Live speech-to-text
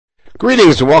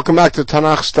Greetings and welcome back to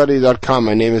TanachStudy.com.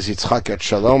 My name is Yitzchak at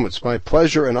Shalom. It's my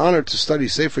pleasure and honor to study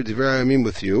Sefer Divre Hayamim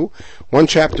with you, one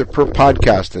chapter per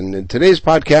podcast. And in today's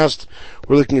podcast,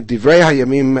 we're looking at Divre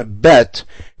Hayamim Bet,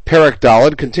 Perek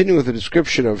Daled, continuing with the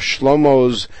description of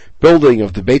Shlomo's building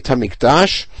of the Beit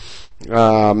HaMikdash,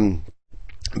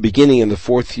 beginning in the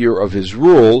 4th year of his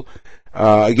rule,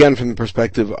 again from the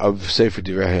perspective of Sefer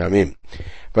Divre Hayamim.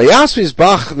 Vayas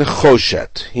mizbach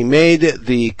nechoshet. He made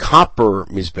the copper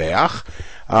mizbeach,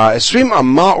 esrim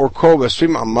amma orko,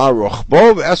 esrim amma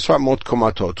rochbo, esra mot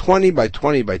komato, 20 by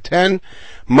 20 by 10,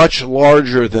 much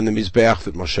larger than the mizbeach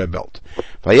that Moshe built.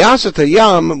 Vayas et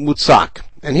hayam mutzak.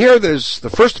 And here there's the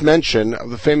first mention of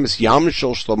the famous Yam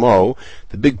Shel Shlomo,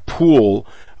 the big pool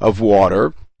of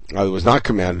water that was not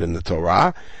commanded in the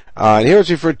Torah. And here it's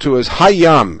referred to as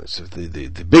Hayam,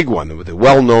 the big one, the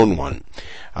well-known one.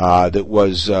 That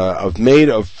was made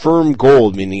of firm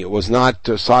gold, meaning it was not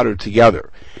soldered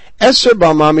together. Eser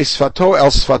b'amami sfato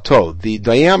el sfato. The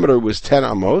diameter was 10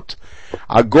 amot.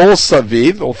 Agol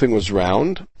saviv, the whole thing was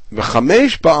round.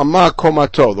 V'chamesh ba'ama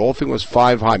komato, the whole thing was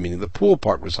 5 high, meaning the pool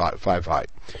part was 5 high.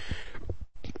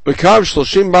 V'kav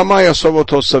shloshim b'ama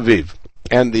yasovoto saviv.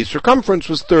 And the circumference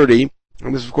was 30,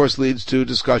 and this of course leads to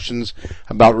discussions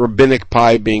about rabbinic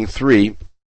pi being 3,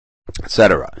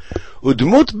 etc.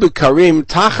 Udmut b'karim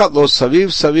tachat lo saviv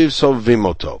saviv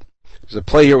sovimoto. There's a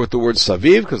play here with the word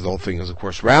saviv, because the whole thing is of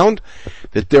course round,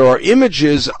 that there are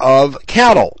images of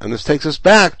cattle, and this takes us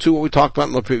back to what we talked about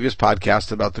in the previous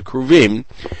podcast about the kruvim,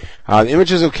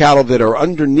 images of cattle that are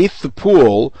underneath the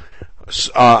pool,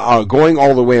 going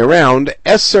all the way around.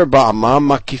 Eser ba'ama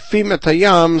makifim et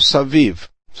hayam saviv.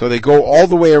 So they go all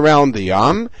the way around the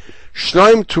yam.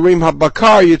 Shnaim turim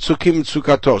habakar yitzukim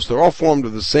tzukatos. They're all formed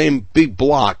of the same big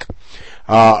block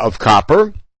of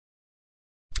copper,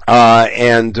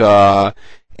 and they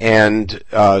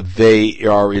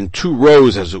are in 2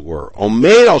 rows, as it were.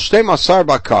 Omeid al shtei masar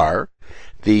bakar.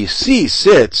 The sea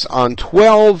sits on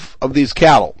 12 of these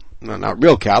cattle. No, not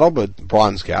real cattle, but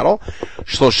bronze cattle.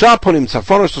 Shlosha ponim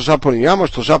tzafon, shlosha ponim yam,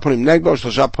 shlosha ponim negbo,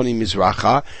 shlosha ponim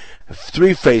mizracha.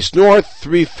 3 face north,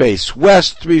 3 face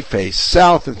west, 3 face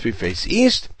south, and 3 face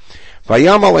east.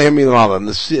 Vayam alehem milamala, and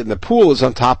the pool is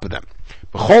on top of them.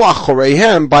 V'chol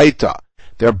achoreihem baita.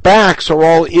 Their backs are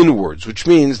all inwards, which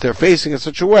means they're facing in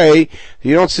such a way that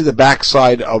you don't see the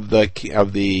backside of the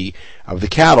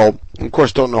cattle. And of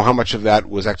course, don't know how much of that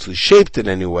was actually shaped in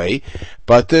any way,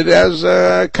 but that as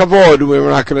kavod, we're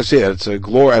not going to see it. It's a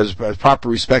glory as proper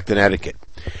respect and etiquette.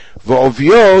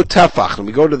 V'ovyo tefach. And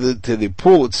we go to the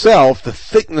pool itself. The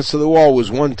thickness of the wall was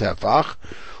 1 tefach.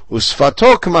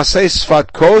 Usfato k'masei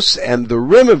sfat kos, and the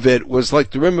rim of it was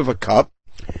like the rim of a cup.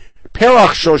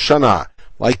 Perach shoshana,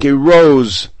 like a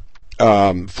rose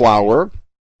flower,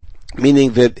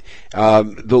 meaning that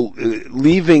the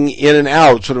leaving in and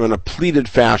out sort of in a pleated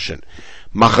fashion.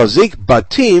 Machazik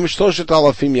batim shloshet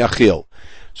alafim yachil.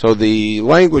 So the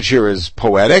language here is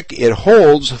poetic. It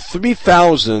holds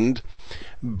 3,000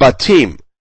 batim.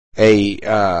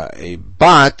 A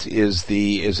bat is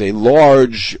a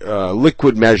large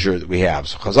liquid measure that we have.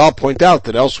 So Chazal point out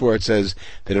that elsewhere it says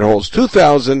that it holds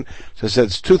 2,000. So it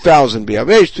says 2,000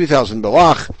 biavesh, 2,000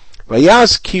 belach.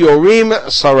 Vayas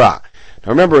kiorim sarah.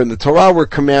 Now remember, in the Torah we're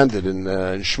commanded in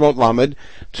Shmot Lamed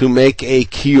to make a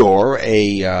kior,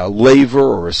 a laver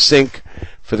or a sink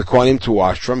for the Kohanim to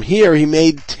wash from. Here he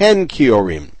made 10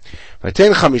 kiorim. He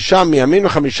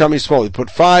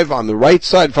put 5 on the right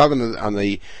side, 5 on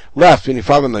the left, meaning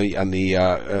 5 on the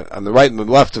right and the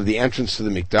left of the entrance to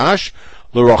the Mikdash.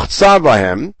 What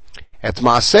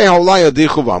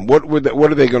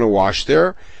are they going to wash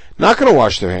there? Not going to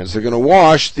wash their hands. They're going to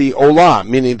wash the olah,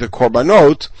 meaning the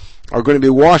korbanot are going to be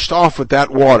washed off with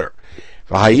that water.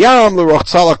 But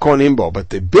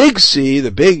the big sea,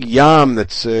 the big yam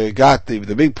that's got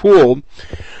the big pool,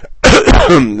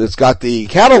 that's got the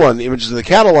cattle on the images of the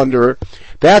cattle under,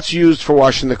 that's used for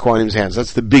washing the Kohanim's hands.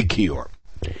 That's the big kior.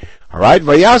 Alright,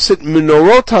 Vayasit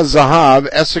menorot hazahav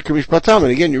eser k'mishpatam.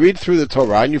 And again, you read through the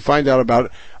Torah and you find out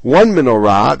about 1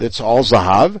 menorah that's all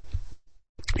zahav.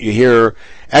 You hear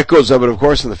echoes of it, of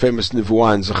course, in the famous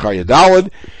Nevuah in Zechariah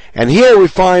Daled. And here we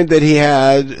find that he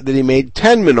made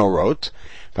 10 menorot.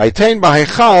 10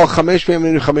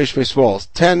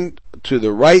 to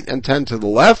the right and 10 to the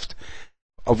left.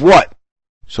 Of what?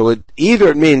 So it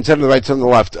means 10 to the right, 10 to the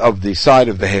left of the side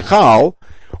of the Heichal,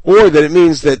 or that it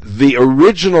means that the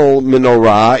original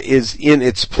menorah is in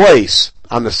its place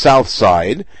on the south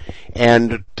side,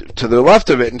 and to the left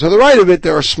of it and to the right of it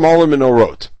there are smaller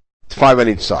menorot, 5 on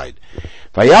each side.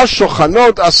 And then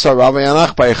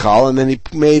he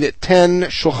made 10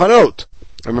 shulchanot.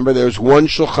 Remember, there's one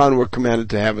shulchan we're commanded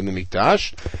to have in the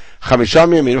mikdash.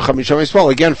 Chamisham yamin, chamisham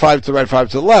yisrael. Again, 5 to the right, 5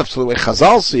 to the left. So the way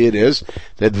Chazal see it is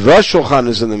that the shulchan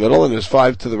is in the middle, and there's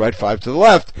 5 to the right, 5 to the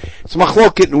left. It's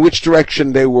machloket in which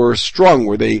direction they were strung.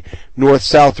 Were they north,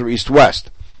 south, or east,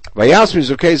 west? Vayasmi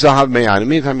is okay. Zahav me'an.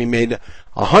 Meantime, he made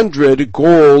 100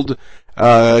 gold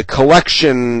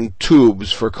collection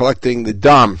tubes for collecting the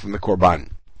dam from the korban.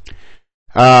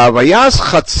 Vayas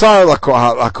chatzar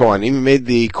lakohanim, he made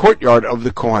the courtyard of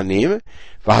the kohanim,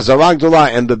 v'hazara gdola,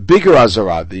 and the bigger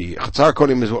azara, the chatzar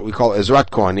kohanim is what we call ezrat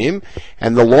kohanim,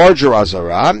 and the larger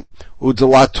azara,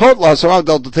 udelatot lazara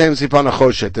daldatem zipan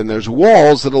achoshet, and there's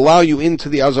walls that allow you into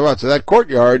the azara, to that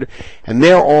courtyard, and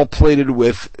they're all plated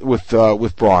with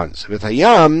bronze.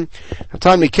 V'tayam,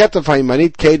 natan miketaf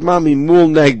ha'imanit kedma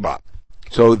mimul negba.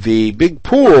 So the big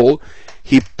pool,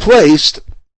 he placed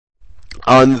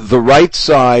on the right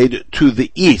side to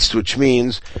the east, which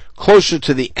means closer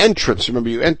to the entrance. Remember,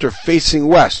 you enter facing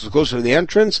west, so closer to the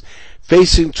entrance,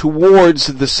 facing towards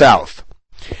the south.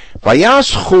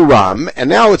 Vayas Churam, and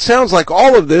now it sounds like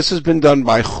all of this has been done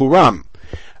by Churam.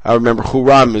 Remember,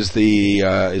 Churam is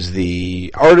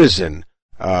the artisan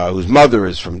whose mother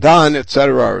is from Dan,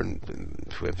 etc., and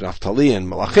we have Naphtali and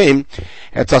Malachim.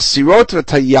 Et hasirot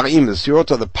v'taya'im, the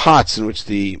sirot are the pots in which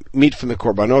the meat from the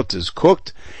korbanot is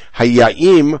cooked.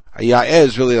 Haya'im, haya'eh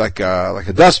is really like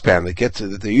a dustpan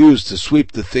that they use to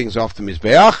sweep the things off the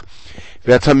mizbeach.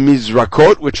 V'et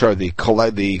mizrakot, which are the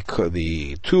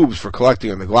tubes for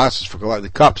collecting, and the glasses for collecting, the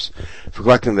cups for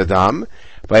collecting the dam.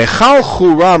 V'echal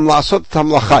churam la'asot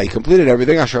tamlacha, he completed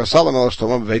everything. Asher asalam el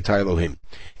Shlomo b'veit Elohim.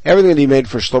 Everything that he made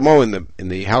for Shlomo in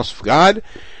the house of God.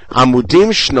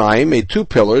 Amudim Shnaim made 2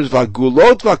 pillars.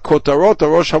 Vagulot vakotarot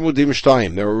arosh amudim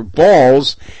Shnaim. There were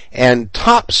balls and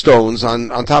top stones on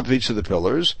top of each of the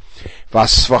pillars.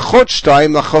 Vasvachot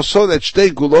Shnaim lachosot et shtei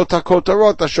gulot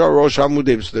hakotarot asher arosh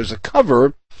amudim. So there's a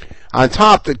cover on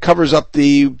top that covers up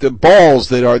the balls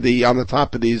that are on the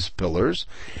top of these pillars.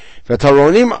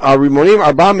 V'taronim rimonim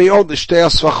arba mi'od l'shtei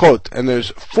asvachot. And there's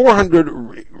 400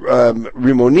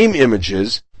 rimonim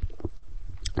images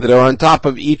that are on top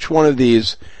of each one of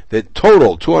these, that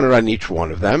total 200 on each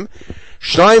one of them.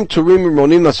 Shnaim turim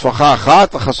rimonim lasfacha achat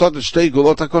achasot shtei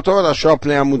gulot hakotorot asher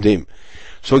pnei amudim.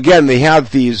 So again, they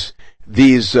have these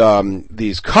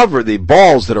cover, the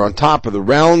balls that are on top of the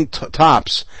round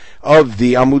tops of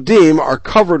the amudim are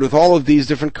covered with all of these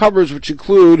different covers, which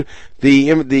include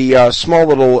the small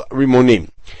little rimonim.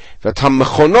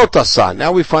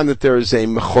 Now we find that there is a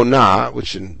mechona,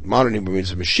 which in modern Hebrew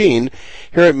means a machine.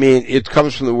 Here it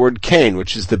comes from the word kain,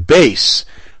 which is the base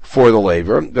for the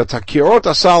laver. And the kirot,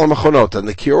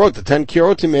 the 10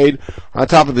 kirot he made on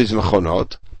top of these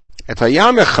mechonot.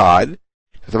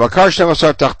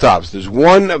 There's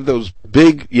one of those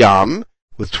big yam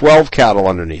with 12 cattle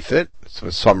underneath it. So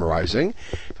it's summarizing.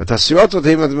 And the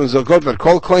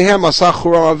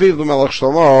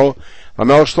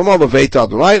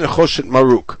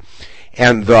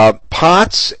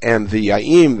pots and the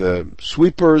ya'im, the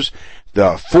sweepers,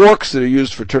 the forks that are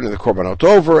used for turning the korbanot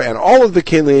over, and all of the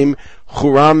kelim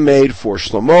Churam made for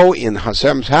Shlomo in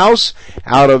Hashem's house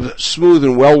out of smooth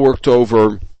and well worked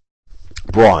over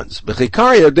bronze. Where did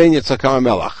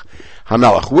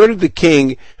the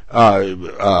king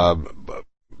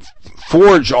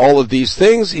forge all of these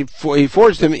things? He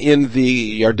forged them in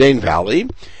the Yarden Valley,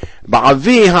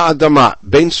 Ba'avi ha'adama,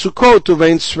 bein Sukkot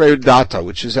uvein Sreir Data,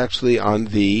 which is actually on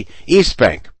the east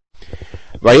bank.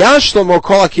 Vayash Shlomo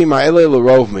kol hakim ha'ele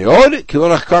l'rov me'od, ki lo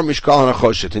nachkar mishkal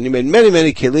hanachoshet. And he made many,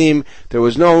 many kelim. There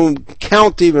was no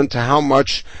count even to how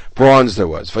much bronze there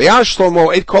was. Vayash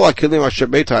Shlomo et kol ha'kelim asher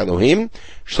beit Elohim.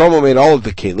 Shlomo made all of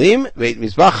the kelim, veit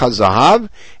mizbach hazahav,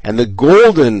 and the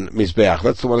golden mizbech.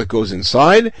 That's the one that goes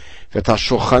inside. Vet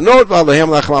ha'shulchanot v'alehem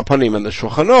lechem hapanim, and the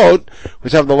shulchanot,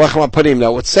 which have the lechem hapanim.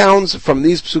 Now, what sounds from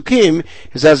these psukim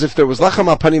is as if there was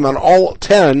lechem hapanim on all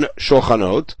 10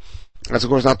 shulchanot. That's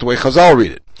of course not the way Chazal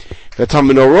read it. Vet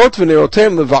ha'menorot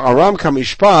v'nerotem leva'aram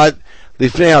kamishpat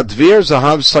lifnei ha'dvir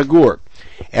zahav sagur,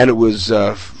 and it was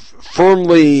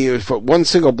firmly one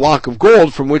single block of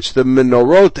gold from which the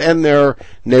menorot and their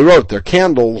nerot, their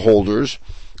candle holders,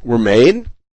 were made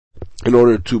in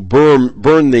order to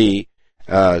burn the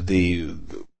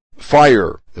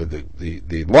fire,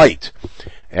 the light,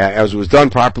 as it was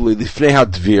done properly. Lifnei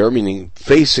ha'dvir, meaning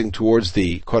facing towards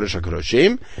the Kodesh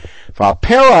HaKadoshim.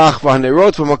 Va'perach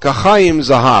v'hanerot v'makachayim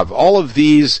zahav. All of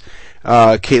these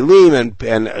kelim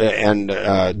and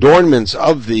adornments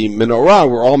of the menorah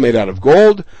were all made out of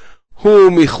gold. Hu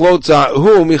michlot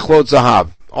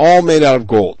zahav. all made out of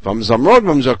gold. All of the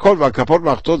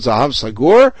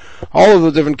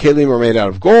different kelim are made out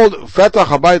of gold.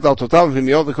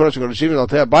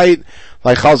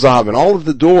 And all of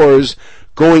the doors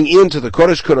going into the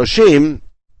Kodesh Kodashim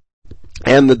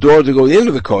and the door to go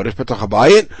into the Kodesh, Petach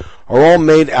HaBayit, are all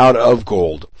made out of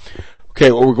gold.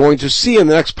 Okay, what we're going to see in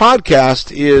the next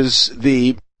podcast is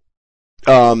the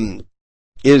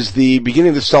beginning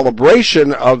of the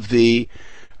celebration of the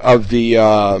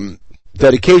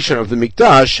dedication of the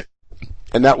Mikdash,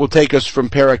 and that will take us from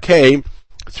Perek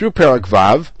through Perek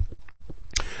Vav.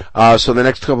 So the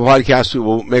next couple of podcasts we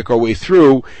will make our way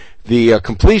through the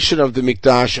completion of the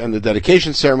Mikdash and the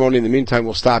dedication ceremony. In the meantime,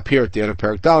 we'll stop here at the end of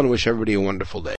Perek Dal and wish everybody a wonderful day.